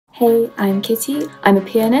Hey, I'm Kitty. I'm a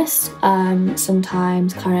pianist,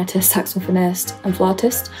 sometimes clarinetist, saxophonist and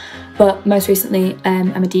flautist, but most recently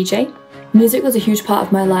I'm a DJ. Music was a huge part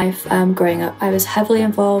of my life growing up. I was heavily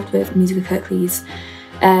involved with musical curriculums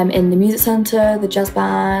in the music centre, the jazz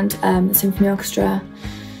band, the symphony orchestra.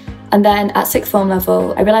 And then at sixth form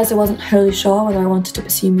level, I realised I wasn't wholly sure whether I wanted to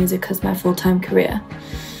pursue music as my full-time career.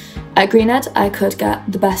 At Greenhead, I could get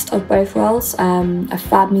the best of both worlds, a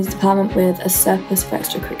fab music department with a surplus of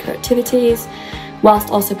extracurricular activities, whilst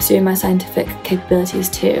also pursuing my scientific capabilities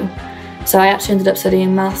too. So I actually ended up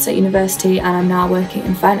studying maths at university and I'm now working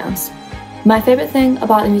in finance. My favourite thing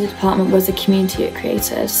about the music department was the community it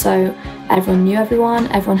created. So everyone knew everyone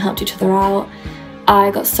helped each other out.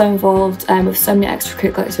 I got so involved with so many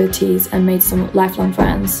extracurricular activities and made some lifelong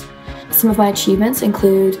friends. Some of my achievements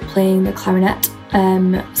include playing the clarinet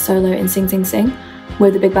solo in Sing Sing Sing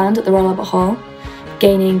with the big band at the Royal Albert Hall,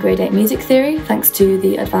 gaining Grade VIII music theory thanks to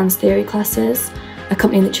the advanced theory classes,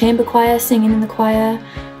 accompanying the chamber choir, singing in the choir.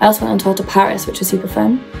 I also went on tour to Paris, which was super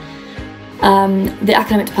fun. The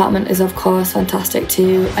academic department is of course fantastic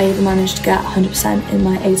too. I even managed to get 100% in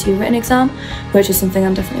my A2 written exam, which is something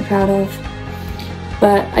I'm definitely proud of.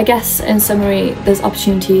 But I guess in summary, there's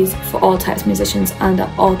opportunities for all types of musicians and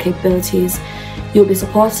at all capabilities. You'll be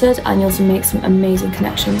supported and you'll also make some amazing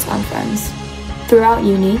connections and friends. Throughout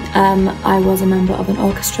uni, I was a member of an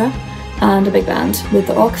orchestra and a big band. With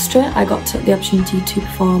the orchestra, I got the opportunity to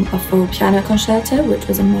perform a full piano concerto, which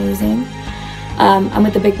was amazing. And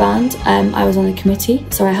with the big band, I was on the committee,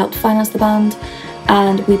 so I helped finance the band,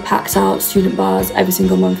 and we packed out student bars every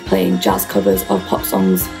single month playing jazz covers of pop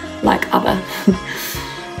songs like ABBA.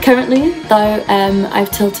 Currently, though, I've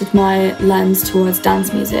tilted my lens towards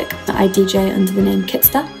dance music. I DJ under the name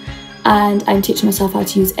Kitster, and I'm teaching myself how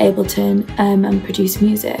to use Ableton and produce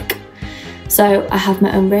music. So I have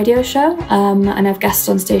my own radio show, and I've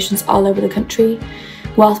guested on stations all over the country,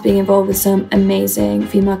 whilst being involved with some amazing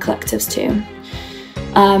female collectives too.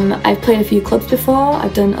 I've played a few clubs before.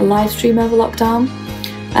 I've done a live stream over lockdown,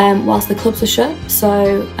 whilst the clubs are shut,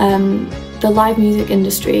 so the live music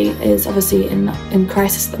industry is obviously in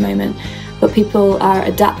crisis at the moment, but people are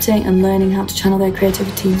adapting and learning how to channel their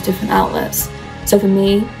creativity into different outlets. So for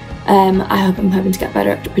me, I'm hoping to get better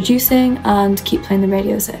at producing and keep playing the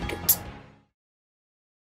radio sick.